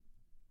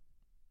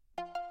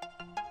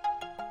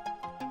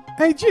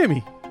Hey,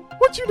 Jimmy,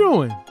 what you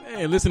doing?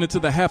 Hey, listening to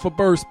the Half a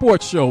Bird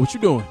Sports Show. What you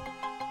doing?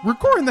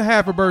 Recording the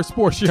Half a Bird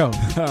Sports Show.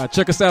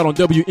 Check us out on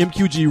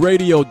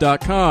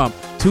WMQGRadio.com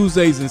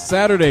Tuesdays and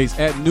Saturdays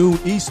at noon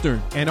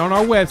Eastern. And on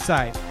our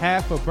website,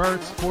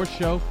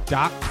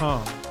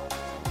 halfabirdsportshow.com.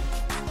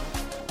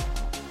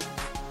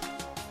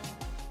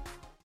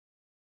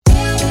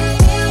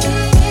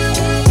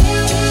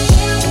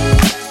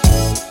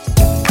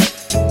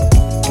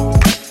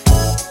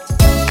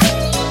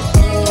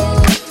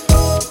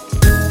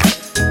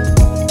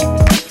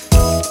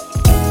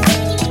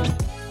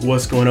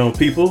 What's going on,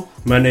 people?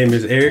 My name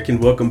is Eric,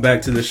 and welcome back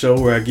to the show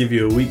where I give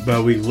you a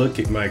week-by-week look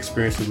at my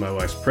experience with my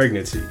wife's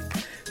pregnancy.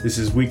 This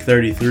is week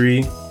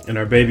 33, and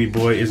our baby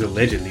boy is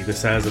allegedly the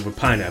size of a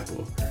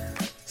pineapple.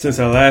 Since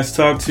I last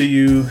talked to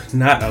you,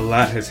 not a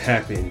lot has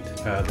happened.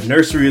 The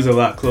nursery is a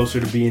lot closer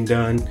to being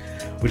done,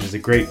 which is a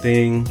great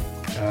thing.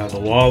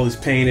 The wall is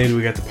painted,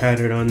 we got the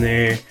pattern on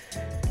there.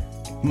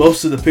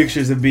 Most of the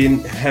pictures have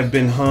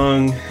been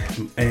hung,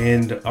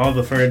 and all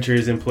the furniture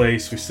is in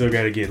place. We still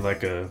got to get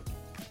like a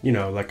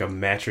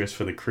mattress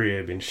for the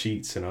crib and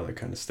sheets and all that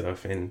kind of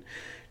stuff, and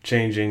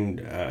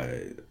changing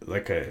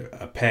like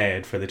a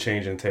pad for the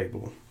changing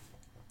table.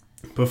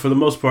 But for the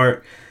most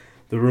part,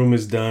 the room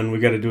is done. We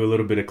got to do a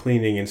little bit of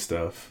cleaning and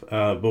stuff.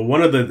 But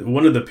one of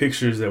the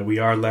pictures that we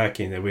are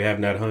lacking, that we have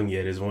not hung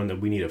yet, is one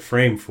that we need a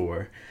frame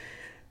for.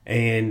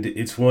 And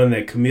it's one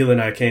that Camille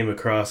and I came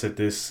across at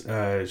this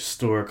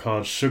store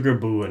called Sugar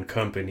Boo and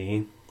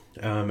Company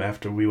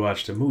after we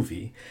watched a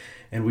movie.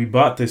 And we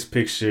bought this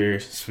picture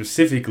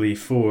specifically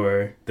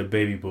for the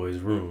baby boy's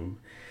room.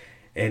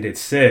 And it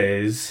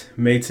says,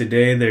 "May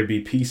today there be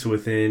peace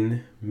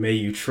within. May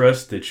you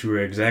trust that you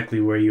are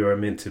exactly where you are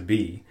meant to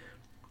be.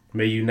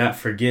 May you not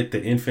forget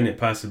the infinite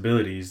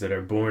possibilities that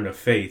are born of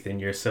faith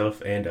in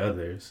yourself and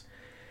others.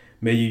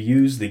 May you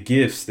use the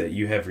gifts that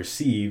you have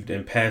received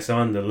and pass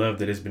on the love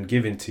that has been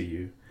given to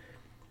you.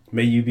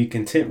 May you be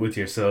content with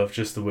yourself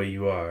just the way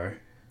you are.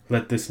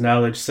 Let this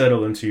knowledge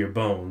settle into your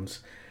bones,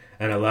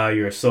 and allow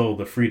your soul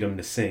the freedom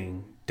to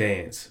sing,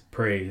 dance,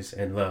 praise,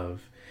 and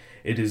love.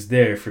 It is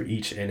there for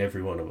each and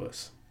every one of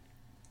us."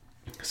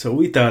 So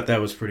we thought that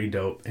was pretty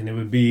dope, and it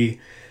would be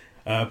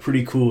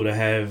pretty cool to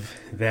have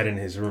that in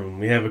his room.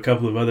 We have a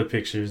couple of other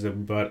pictures that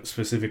we bought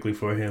specifically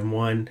for him.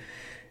 One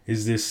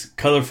is this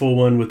colorful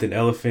one with an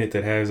elephant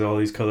that has all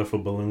these colorful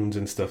balloons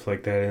and stuff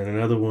like that, and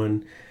another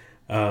one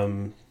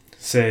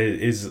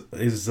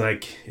is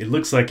like, it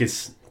looks like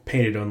it's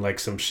painted on like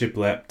some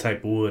shiplap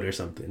type wood or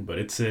something, but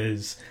it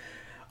says,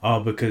 "All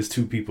because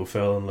two people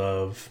fell in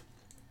love,"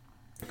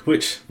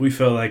 which we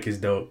felt like is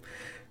dope.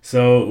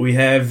 So we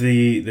have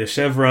the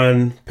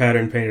chevron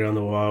pattern painted on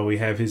the wall. We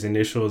have his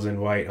initials in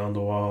white on the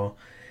wall.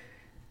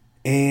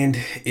 And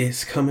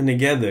it's coming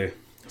together.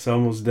 It's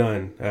almost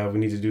done. We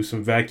need to do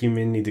some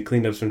vacuuming, need to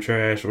clean up some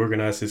trash,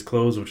 organize his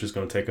clothes, which is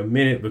going to take a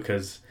minute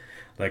because,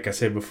 like I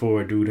said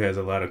before, dude has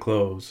a lot of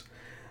clothes.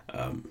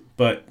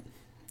 But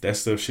that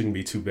stuff shouldn't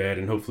be too bad,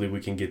 and hopefully we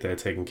can get that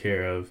taken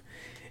care of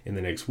in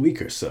the next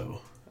week or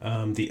so.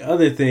 The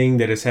other thing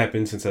that has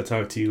happened since I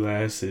talked to you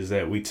last is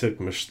that we took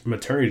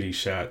maternity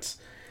shots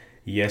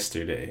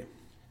yesterday.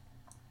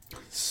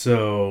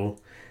 So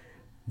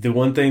the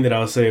one thing that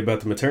I'll say about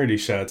the maternity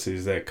shots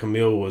is that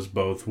Camille was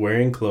both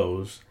wearing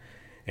clothes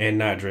and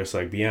not dressed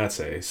like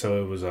Beyonce,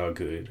 so it was all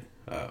good,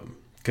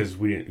 because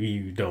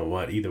you don't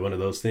want either one of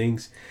those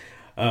things.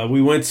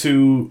 We went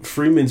to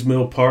Freeman's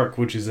Mill Park,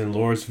 which is in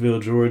Lawrenceville,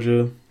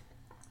 Georgia,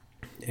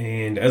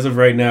 and as of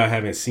right now I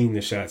haven't seen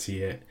the shots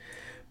yet.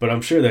 But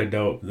I'm sure they're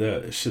dope.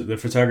 The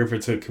photographer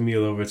took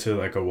Camille over to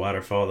like a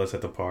waterfall that's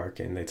at the park,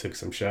 and they took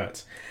some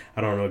shots.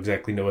 I don't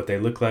exactly know what they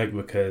look like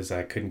because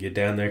I couldn't get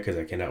down there because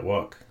I cannot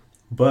walk.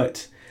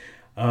 But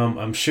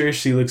I'm sure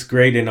she looks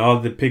great in all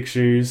the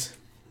pictures.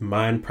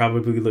 Mine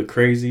probably look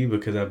crazy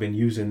because I've been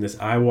using this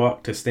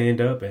iWalk to stand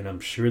up, and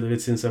I'm sure that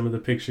it's in some of the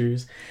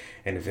pictures.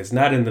 And if it's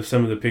not in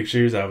some of the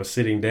pictures, I was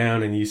sitting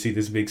down and you see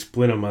this big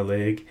splint on my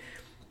leg,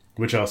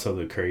 which also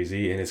looked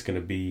crazy, and it's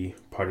going to be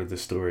part of the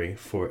story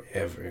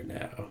forever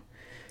now.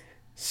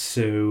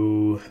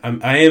 So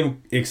I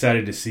am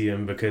excited to see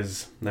him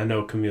because I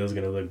know Camille's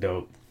going to look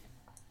dope,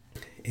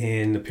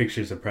 and the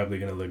pictures are probably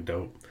going to look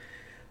dope.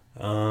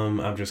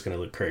 I'm just going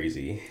to look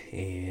crazy,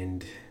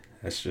 and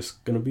that's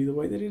just going to be the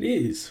way that it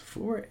is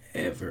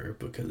forever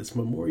because it's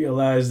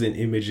memorialized in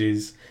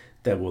images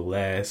that will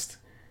last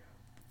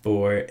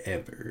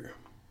forever.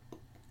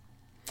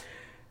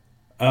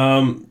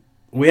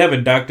 We have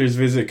a doctor's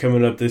visit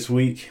coming up this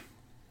week,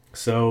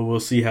 so we'll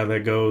see how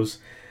that goes.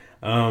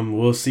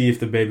 We'll see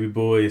if the baby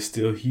boy is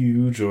still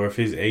huge or if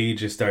his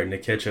age is starting to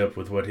catch up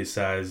with what his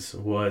size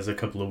was a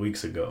couple of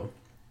weeks ago.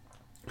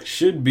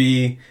 Should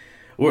be.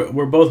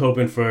 We're both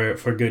hoping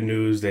for good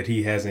news that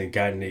he hasn't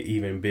gotten it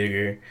even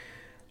bigger.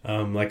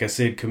 Like I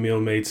said,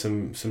 Camille made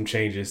some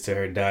changes to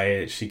her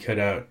diet. She cut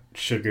out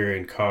sugar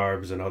and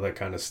carbs and all that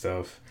kind of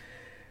stuff.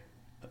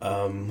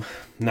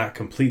 Not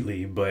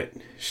completely, but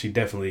she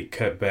definitely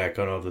cut back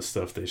on all the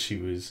stuff that she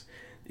was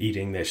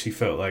eating that she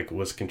felt like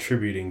was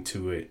contributing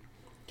to it.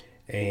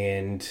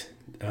 And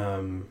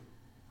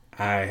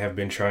I have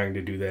been trying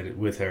to do that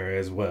with her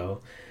as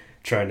well,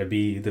 trying to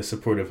be the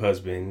supportive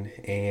husband,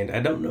 and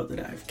I don't know that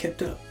I've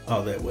kept up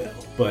all that well,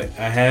 but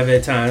I have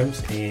at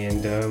times,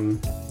 and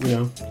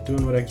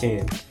doing what I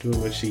can,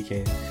 doing what she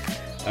can.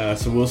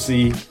 So we'll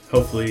see.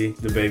 Hopefully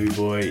the baby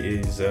boy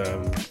is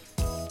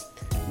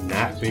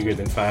not bigger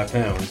than 5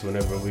 pounds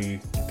whenever we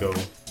go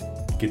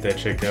get that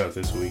checked out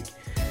this week,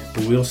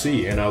 but we'll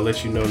see, and I'll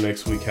let you know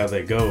next week how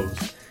that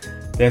goes.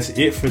 That's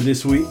it for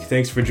this week.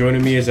 Thanks for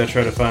joining me as I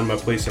try to find my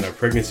place in our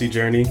pregnancy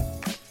journey.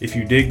 If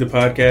you dig the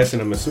podcast,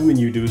 and I'm assuming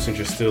you do since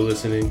you're still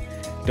listening,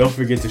 don't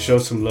forget to show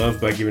some love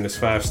by giving us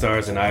 5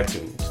 stars in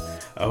iTunes.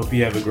 I hope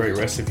you have a great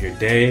rest of your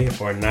day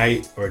or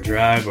night or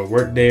drive or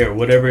work day or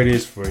whatever it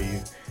is for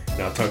you.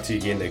 And I'll talk to you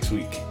again next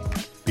week.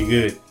 Be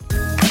good.